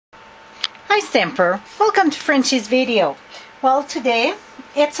Hi Stamper, welcome to Frenchie's video. Well, today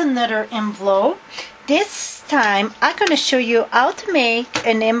it's another envelope. This time I'm going to show you how to make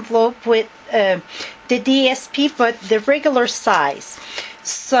an envelope with the DSP, but the regular size.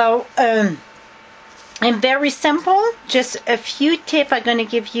 So and very simple, just a few tips I'm going to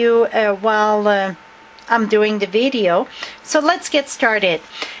give you while I'm doing the video. So let's get started.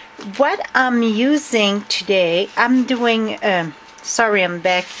 What I'm using today, I'm doing sorry, I'm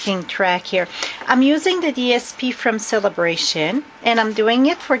backing track here. I'm using the DSP from Celebration, and I'm doing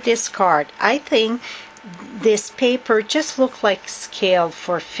it for this card. I think this paper just looks like scale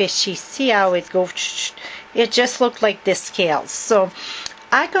for fishy. See how it goes? It just looks like the scales. So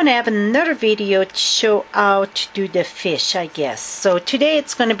I'm going to have another video to show how to do the fish, I guess. So today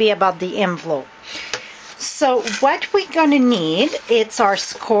it's going to be about the envelope. So what we're going to need, it's our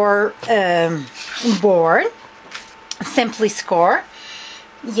score board. Simply Score.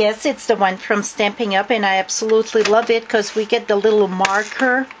 Yes, it's the one from Stampin' Up, and I absolutely love it because we get the little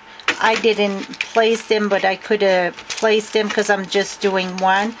marker. I didn't place them, but I could have placed them because I'm just doing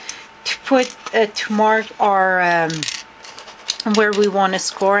one to put to mark our where we want to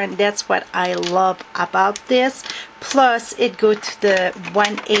score, and that's what I love about this. Plus, it goes to the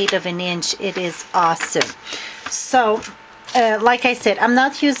 1/8 of an inch. It is awesome. So, like I said, I'm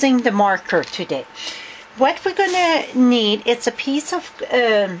not using the marker today. What we're going to need, it's a piece of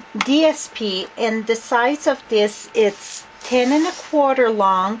DSP, and the size of this, it's 10 1/4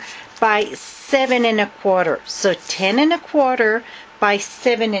 long by 7 1/4. So 10 1/4 by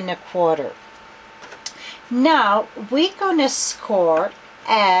 7 1/4. Now we're going to score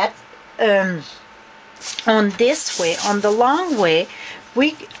at on this way, on the long way.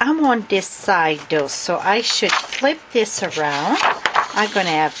 I'm on this side though, so I should flip this around. I'm going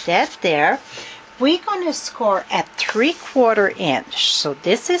to have that there. We're going to score at 3/4 inch. So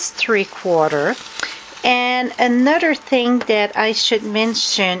this is 3/4. And another thing that I should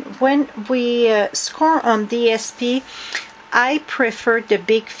mention, when we score on DSP, I prefer the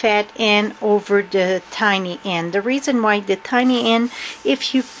big fat end over the tiny end. The reason why the tiny end,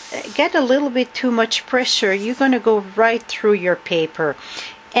 if you get a little bit too much pressure, you're going to go right through your paper.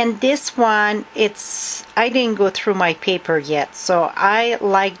 And this one, I didn't go through my paper yet, so I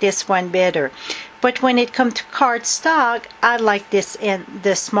like this one better. But when it comes to cardstock, I like this end,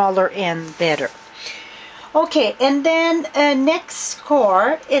 the smaller end, better. Okay, and then next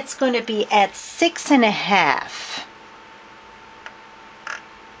score, it's going to be at 6 1/2.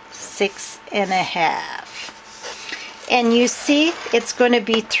 6 1/2. And you see, it's going to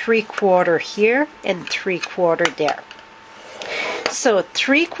be 3/4 here and 3/4 there. So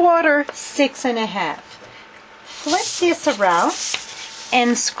 3/4, 6 1/2. Flip this around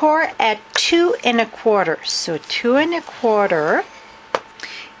and score at 2 1/4. So 2 1/4.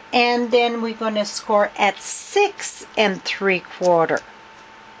 And then we're going to score at 6 3/4.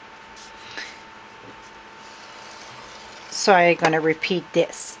 So I'm going to repeat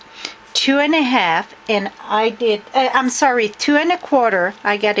this. 2 1/2, and I did, I'm sorry, 2 1/4.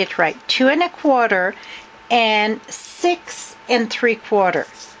 I got it right. 2 1/4 and 6 3/4.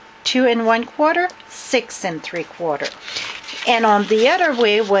 2 1/4, 6 3/4. And on the other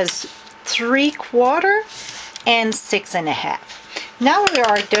way was 3/4 and 6 1/2. Now we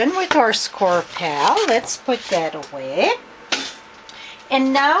are done with our score pal. Let's put that away.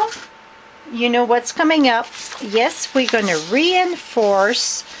 And now, you know what's coming up. Yes, we're going to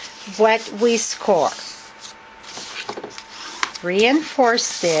reinforce what we score.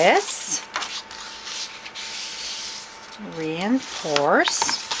 Reinforce this. Reinforce.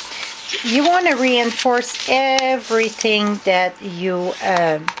 You want to reinforce everything that you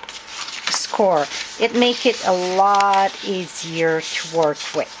score. It makes it a lot easier to work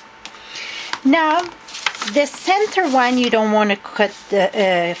with. Now, the center one, you don't want to cut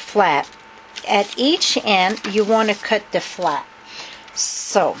the flat. At each end, you want to cut the flat.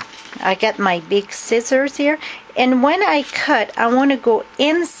 So, I got my big scissors here. And when I cut, I want to go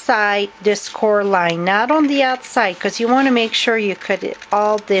inside the score line, not on the outside, because you want to make sure you cut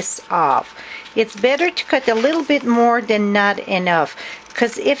all this off. It's better to cut a little bit more than not enough,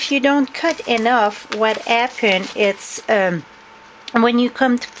 because if you don't cut enough, what happens, it's when you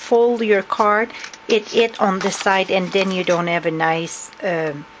come to fold your card, it hit on the side, and then you don't have a nice,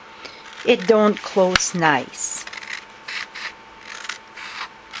 it don't close nice.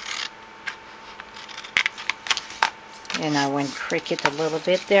 And I went crooked a little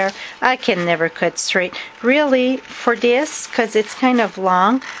bit there. I can never cut straight. Really, for this, because it's kind of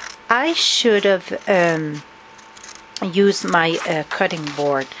long, I should have used my cutting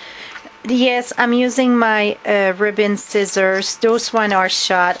board. Yes, I'm using my ribbon scissors. Those one are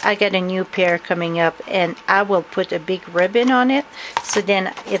shot. I got a new pair coming up, and I will put a big ribbon on it, so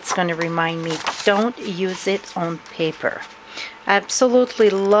then it's going to remind me, don't use it on paper. I absolutely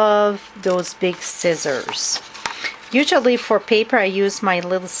love those big scissors. Usually for paper I use my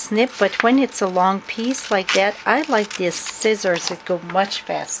little snip, but when it's a long piece like that, I like these scissors that go much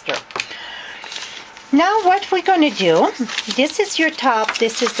faster. Now what we're going to do, this is your top,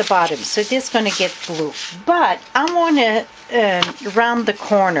 this is the bottom, so this is going to get blue. But I want to round the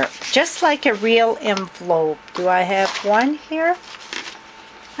corner, just like a real envelope. Do I have one here?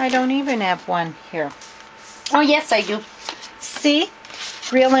 I don't even have one here. Oh yes, I do. See?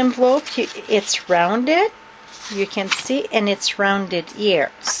 Real envelope, it's rounded. You can see, and it's rounded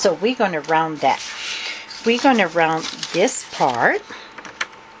here. So we're going to round that. We're going to round this part.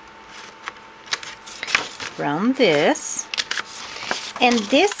 Round this, and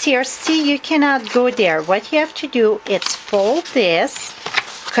this here, see, you cannot go there. What you have to do is fold this,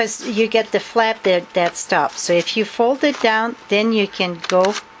 because you get the flap that stops. So if you fold it down, then you can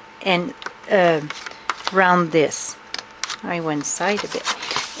go and round this. I went side a bit,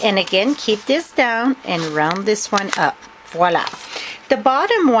 and again keep this down and round this one up. Voila. The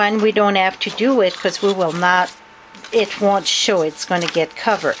bottom one we don't have to do it because we will not, it won't show, it's going to get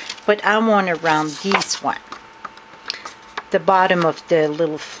covered. But I want to round these one, the bottom of the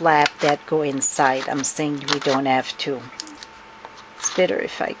little flap that go inside. I'm saying we don't have to. It's better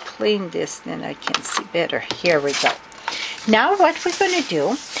if I clean this, then I can see better. Here we go. Now what we're going to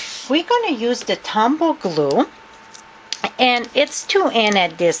do, we're going to use the tumble glue, and it's 2N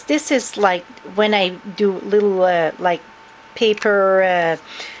at this. This is like when I do little like paper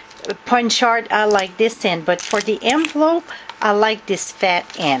punch art, I like this end, but for the envelope I like this fat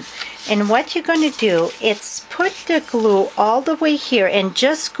end. And what you're going to do is put the glue all the way here and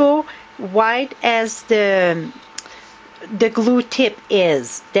just go wide as the glue tip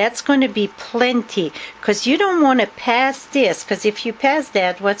is. That's going to be plenty, because you don't want to pass this, because if you pass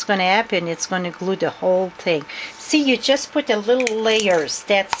that, what's going to happen, it's going to glue the whole thing. See, you just put the little layers,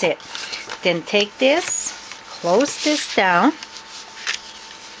 that's it. Then take this, close this down,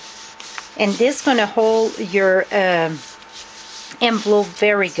 and this is going to hold your envelope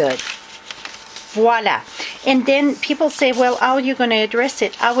very good. Voila. And then people say, well, how are you going to address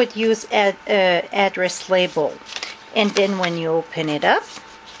it? I would use an address label. And then when you open it up,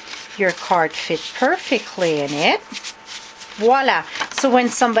 your card fits perfectly in it. Voila. So when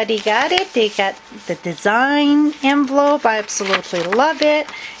somebody got it, they got the design envelope. I absolutely love it.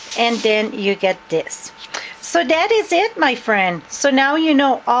 And then you get this. So that is it, my friend. So now you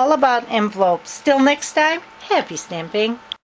know all about envelopes. Till next time, happy stamping.